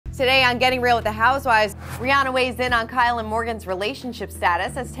Today on Getting Real with the Housewives, Rihanna weighs in on Kyle and Morgan's relationship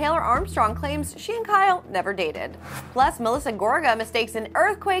status as Taylor Armstrong claims she and Kyle never dated. Plus, Melissa Gorga mistakes an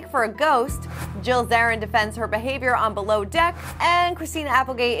earthquake for a ghost, Jill Zarin defends her behavior on Below Deck, and Christina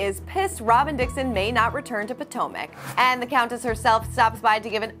Applegate is pissed Robin Dixon may not return to Potomac. And the Countess herself stops by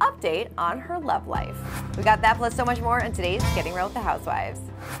to give an update on her love life. We got that plus so much more in today's Getting Real with the Housewives.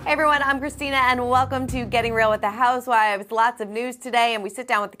 Hey everyone, I'm Christina and welcome to Getting Real with the Housewives. Lots of news today and we sit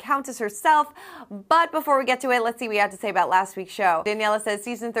down with the Countess herself. But before we get to it, let's see what we have to say about last week's show. Daniela says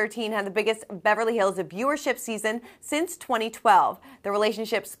season 13 had the biggest Beverly Hills viewership season since 2012. The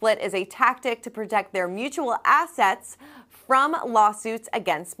relationship split is a tactic to protect their mutual assets from lawsuits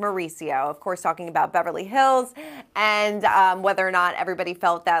against Mauricio. Of course, talking about Beverly Hills and whether or not everybody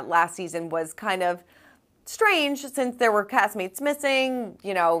felt that last season was kind of strange since there were castmates missing,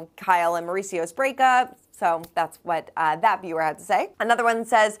 Kyle and Mauricio's breakup. So that's what that viewer had to say. Another one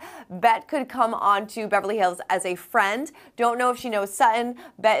says, Bet could come on to Beverly Hills as a friend. Don't know if she knows Sutton.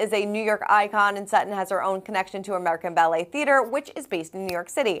 Bet is a New York icon and Sutton has her own connection to American Ballet Theater, which is based in New York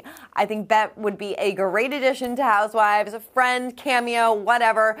City. I think Bet would be a great addition to Housewives, a friend, cameo,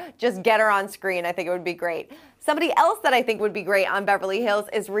 whatever. Just get her on screen. I think it would be great. Somebody else that I think would be great on Beverly Hills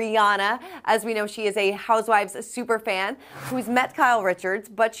is Rihanna. As we know, she is a Housewives super fan who's met Kyle Richards,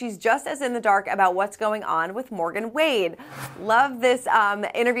 but she's just as in the dark about what's going on with Morgan Wade. Love this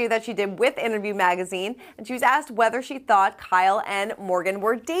interview that she did with Interview Magazine, and she was asked whether she thought Kyle and Morgan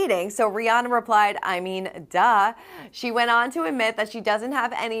were dating. So Rihanna replied, I mean, duh. She went on to admit that she doesn't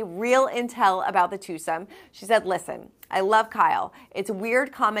have any real intel about the twosome. She said, listen, I love Kyle. It's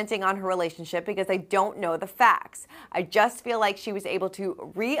weird commenting on her relationship because I don't know the facts. I just feel like she was able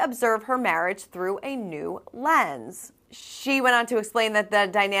to re-observe her marriage through a new lens. She went on to explain that the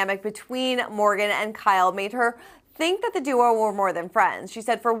dynamic between Morgan and Kyle made her think that the duo were more than friends. She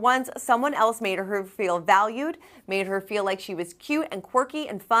said for once, someone else made her feel valued, made her feel like she was cute and quirky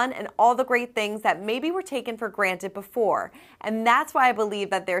and fun and all the great things that maybe were taken for granted before. And that's why I believe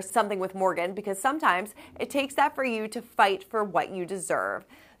that there's something with Morgan, because sometimes it takes that for you to fight for what you deserve.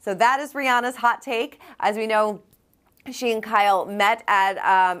 So that is Rihanna's hot take. As we know, she and Kyle met at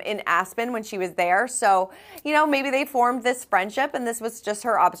in Aspen when she was there. So, maybe they formed this friendship and this was just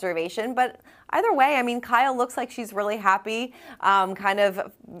her observation. But either way, I mean, Kyle looks like she's really happy,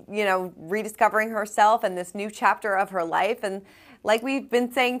 rediscovering herself and this new chapter of her life. And like we've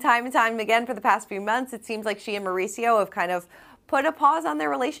been saying time and time again for the past few months, it seems like she and Mauricio have kind of put a pause on their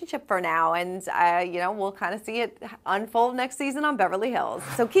relationship for now. And, we'll kind of see it unfold next season on Beverly Hills.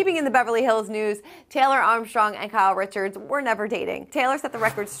 So keeping in the Beverly Hills news, Taylor Armstrong and Kyle Richards were never dating. Taylor set the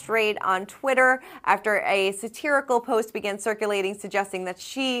record straight on Twitter after a satirical post began circulating suggesting that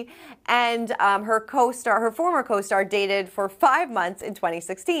she and her former co-star dated for 5 months in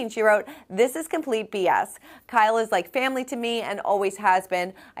 2016. She wrote, "This is complete BS. Kyle is like family to me and always has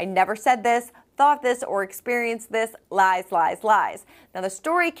been. I never said this, thought this, or experienced this. Lies, lies, lies." Now, the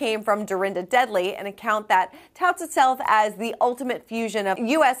story came from Dorinda Deadly, an account that touts itself as the ultimate fusion of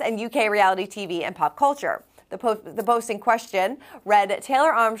U.S. and U.K. reality TV and pop culture. The post in question read,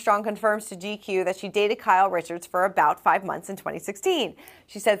 Taylor Armstrong confirms to GQ that she dated Kyle Richards for about 5 months in 2016.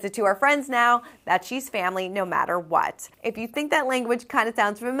 She says the two are friends now, that she's family no matter what. If you think that language kind of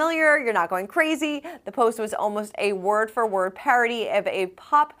sounds familiar, you're not going crazy. The post was almost a word-for-word parody of a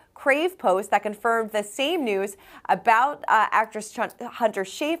pop Crave post that confirmed the same news about actress Hunter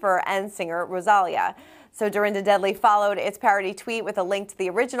Schafer and singer Rosalia. So Dorinda Deadly followed its parody tweet with a link to the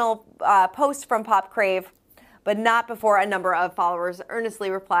original post from Pop Crave, but not before a number of followers earnestly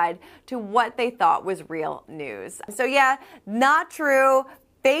replied to what they thought was real news. So yeah, not true.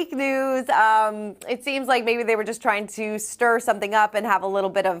 Fake news. It seems like maybe they were just trying to stir something up and have a little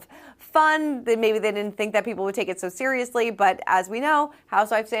bit of fun. Maybe they didn't think that people would take it so seriously. But as we know,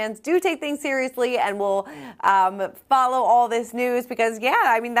 Housewives fans do take things seriously and will follow all this news because,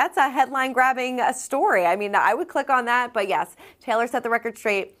 that's a headline-grabbing story. I would click on that. But yes, Taylor set the record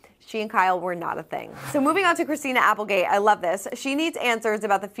straight. She and Kyle were not a thing. So moving on to Christina Applegate, I love this. She needs answers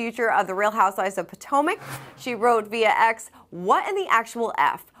about the future of the Real Housewives of Potomac. She wrote via X, "What in the actual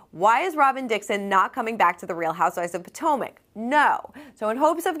F? Why is Robin Dixon not coming back to the Real Housewives of Potomac? No." So in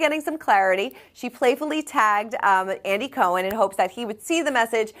hopes of getting some clarity, she playfully tagged Andy Cohen in hopes that he would see the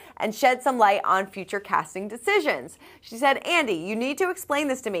message and shed some light on future casting decisions. She said, "Andy, you need to explain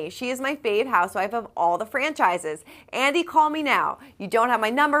this to me. She is my fave housewife of all the franchises. Andy, call me now. You don't have my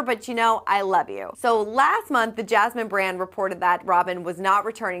number, but I love you." So last month, the Jasmine brand reported that Robin was not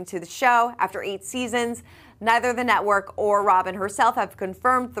returning to the show after 8 seasons. Neither the network or Robyn herself have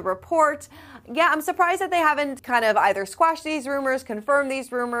confirmed the report. Yeah, I'm surprised that they haven't kind of either squashed these rumors, confirmed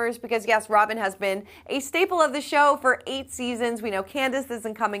these rumors, because yes, Robyn has been a staple of the show for 8 seasons. We know Candace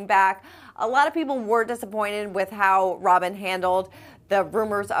isn't coming back. A lot of people were disappointed with how Robyn handled the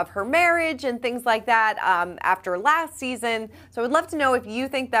rumors of her marriage and things like that after last season. So I would love to know if you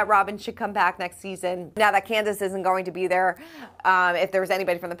think that Robyn should come back next season. Now that Candace isn't going to be there, if there's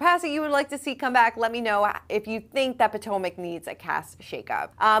anybody from the past that you would like to see come back, let me know if you think that Potomac needs a cast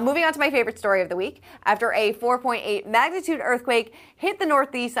shakeup. Moving on to my favorite story of the week. After a 4.8 magnitude earthquake hit the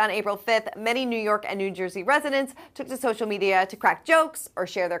Northeast on April 5th, many New York and New Jersey residents took to social media to crack jokes or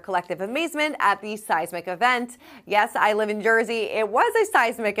share their collective amazement at the seismic event. Yes, I live in Jersey. It was a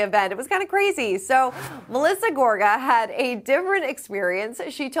seismic event. It was kind of crazy. So Melissa Gorga had a different experience.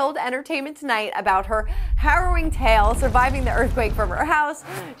 She told Entertainment Tonight about her harrowing tale surviving the earthquake from her house.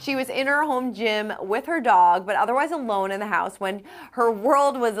 She was in her home gym with her dog, but otherwise alone in the house when her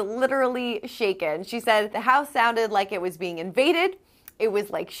world was literally shaken. She said the house sounded like it was being invaded. It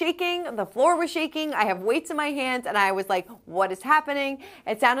was like shaking. The floor was shaking. I have weights in my hands and I was like, what is happening?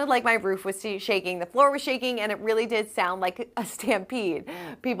 It sounded like my roof was shaking. The floor was shaking and it really did sound like a stampede.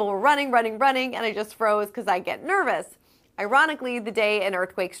 People were running, and I just froze because I get nervous. Ironically, the day an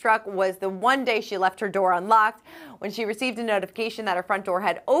earthquake struck was the one day she left her door unlocked. When she received a notification that her front door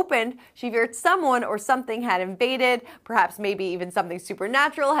had opened, she feared someone or something had invaded, perhaps maybe even something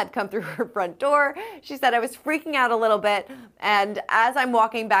supernatural had come through her front door. She said, I was freaking out a little bit, and as I'm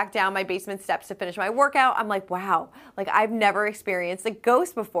walking back down my basement steps to finish my workout, I'm like, wow, like I've never experienced a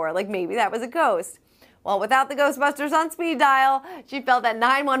ghost before. Like maybe that was a ghost. Well, without the Ghostbusters on speed dial, she felt that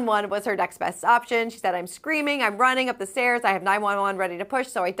 911 was her next best option. She said, I'm screaming, I'm running up the stairs, I have 911 ready to push,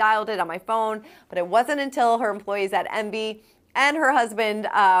 so I dialed it on my phone. But it wasn't until her employees at Emmy and her husband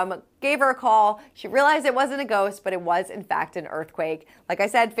gave her a call. She realized it wasn't a ghost, but it was, in fact, an earthquake. Like I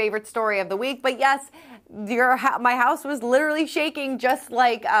said, favorite story of the week. But yes, my house was literally shaking just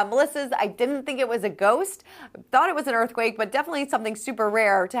like Melissa's. I didn't think it was a ghost. I thought it was an earthquake, but definitely something super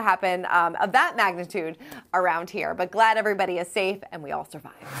rare to happen of that magnitude around here. But glad everybody is safe and we all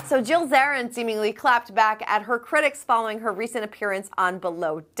survived. So Jill Zarin seemingly clapped back at her critics following her recent appearance on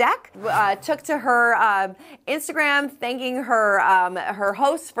Below Deck. Took to her Instagram thanking her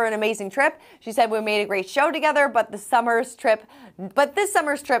hosts for an amazing trip. She said, we made a great show together, but this summer's trip,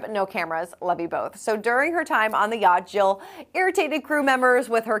 no cameras. Love you both. So during her time on the yacht, Jill irritated crew members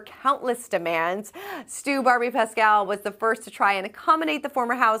with her countless demands. Stu Barbie Pascal was the first to try and accommodate the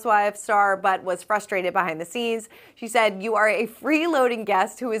former housewife star, but was frustrated behind the scenes. She said, you are a freeloading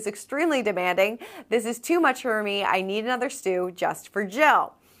guest who is extremely demanding. This is too much for me. I need another Stu just for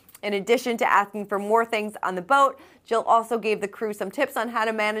Jill. In addition to asking for more things on the boat, Jill also gave the crew some tips on how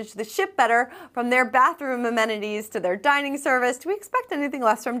to manage the ship better, from their bathroom amenities to their dining service. Do we expect anything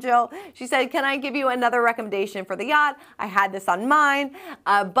less from Jill? She said, can I give you another recommendation for the yacht? I had this on mine,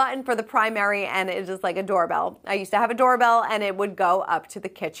 a button for the primary, and it is like a doorbell. I used to have a doorbell, and it would go up to the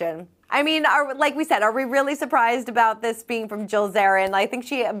kitchen. I mean, like we said, are we really surprised about this being from Jill Zarin? I think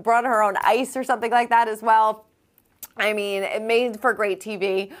she brought her own ice or something like that as well. I mean, it made for great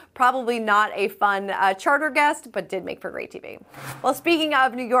TV. Probably not a fun charter guest, but did make for great TV. Well, speaking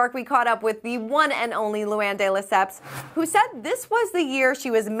of New York, we caught up with the one and only Luann de Lesseps, who said this was the year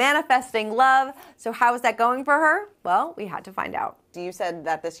she was manifesting love. So how is that going for her? Well, we had to find out. You said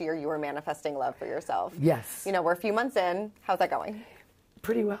that this year you were manifesting love for yourself. Yes. You know, we're a few months in. How's that going?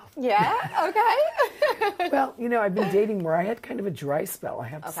 Pretty well. Yeah? Okay. Well, you know, I've been dating where I had kind of a dry spell, I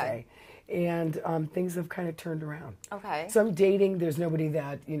have to say. And things have kind of turned around. Okay. So I'm dating. There's nobody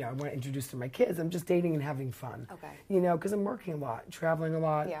that, you know, I want to introduce to my kids. I'm just dating and having fun. Okay. You know, because I'm working a lot, traveling a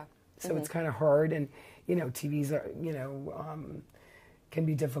lot. Yeah. So it's kind of hard. And, you know, TVs are, you know, can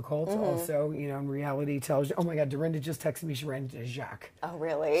be difficult. Also, you know, reality television. Oh, my God, Dorinda just texted me. She ran into Jacques. Oh,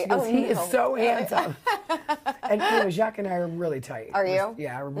 really? She goes, he is so handsome. And, you know, Jacques and I are really tight. Are you?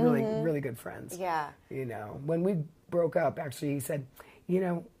 Yeah, we're really, really good friends. Yeah. You know, when we broke up, actually, he said, you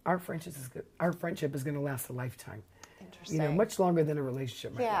know, our friendship is going to last a lifetime. Interesting. You know, much longer than a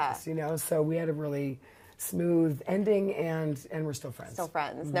relationship might last. You know, so we had a really smooth ending, and we're still friends. Still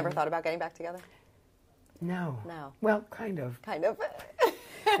friends. Never thought about getting back together? No. No. Well, kind of. Kind of.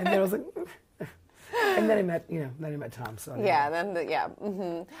 And then I was like, and then I met Tom. So yeah,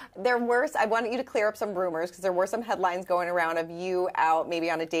 There were. I want you to clear up some rumors because there were some headlines going around of you out maybe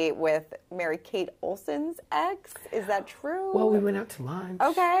on a date with Mary-Kate Olsen's ex. Is that true? Well, we went out to lunch.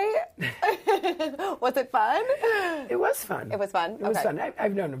 Okay. Was it fun? It was fun. It was fun. It was fun.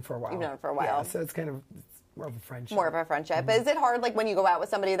 I've known him for a while. You've known him for a while. Yeah, so it's kind of more of a friendship. More of a friendship. Is it hard, like, when you go out with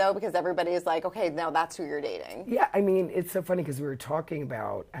somebody, though, because everybody is like, okay, now that's who you're dating? Yeah, I mean, it's so funny because we were talking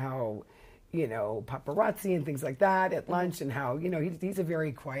about how, you know, paparazzi and things like that at lunch, and how, you know, he's a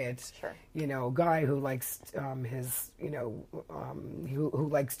very quiet, you know, guy who likes his, you know, who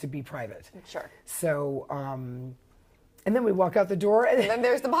likes to be private. Sure. So, and then we walk out the door, and then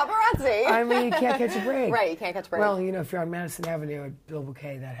there's the paparazzi. I mean, you can't catch a break. Right, you can't catch a break. Well, you know, if you're on Madison Avenue at Bill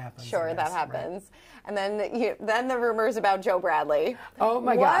Bouquet, that happens. Sure, that happens. Right. And then the rumors about Joe Bradley. Oh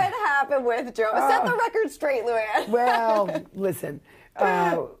my God! What happened with Joe? Set the record straight, Luann. Well, listen,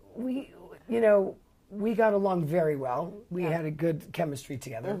 we got along very well. We had a good chemistry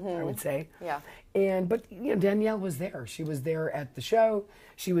together, I would say. Yeah. But you know, Danielle was there. She was there at the show.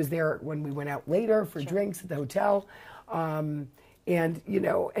 She was there when we went out later for drinks at the hotel. And, you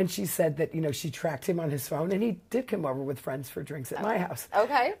know, and she said that, you know, she tracked him on his phone, and he did come over with friends for drinks at my house.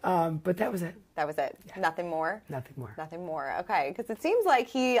 Okay. But that was it. That was it. Yeah. Nothing more? Nothing more. Nothing more. Okay. Because it seems like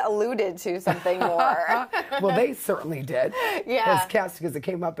he alluded to something more. Well, they certainly did. Yeah. Because it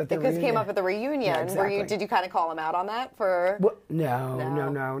came up at the reunion. Because it came up at the reunion. Yeah, exactly. Did you kind of call him out on that? Well,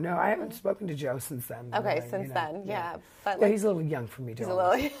 no. I haven't spoken to Joe since then. Okay, really, since then. Yeah. But yeah, he's a little young for me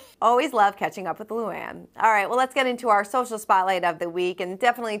to Always love catching up with Luann. All right, well, let's get into our social spotlight of the week, and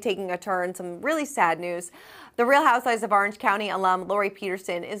definitely taking a turn, some really sad news. The Real Housewives of Orange County alum Lori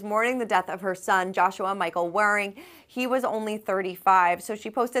Peterson is mourning the death of her son, Joshua Michael Waring. He was only 35. So she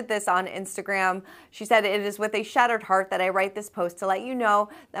posted this on Instagram. She said, "It is with a shattered heart that I write this post to let you know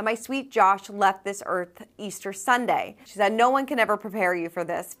that my sweet Josh left this earth Easter Sunday." She said, "No one can ever prepare you for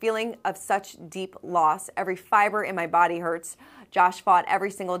this feeling of such deep loss. Every fiber in my body hurts. Josh fought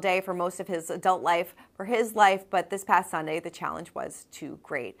every single day for most of his adult life for his life, but this past Sunday, the challenge was too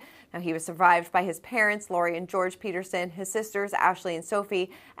great." Now, he was survived by his parents, Lori and George Peterson, his sisters, Ashley and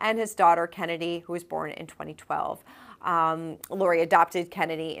Sophie, and his daughter, Kennedy, who was born in 2012. Lori adopted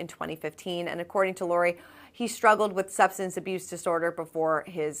Kennedy in 2015, and according to Lori, he struggled with substance abuse disorder before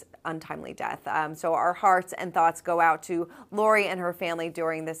his untimely death. So our hearts and thoughts go out to Lori and her family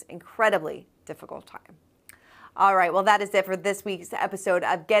during this incredibly difficult time. All right, well, that is it for this week's episode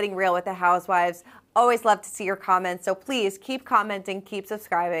of Getting Real with the Housewives. Always love to see your comments, so please keep commenting, keep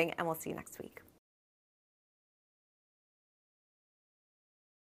subscribing, and we'll see you next week.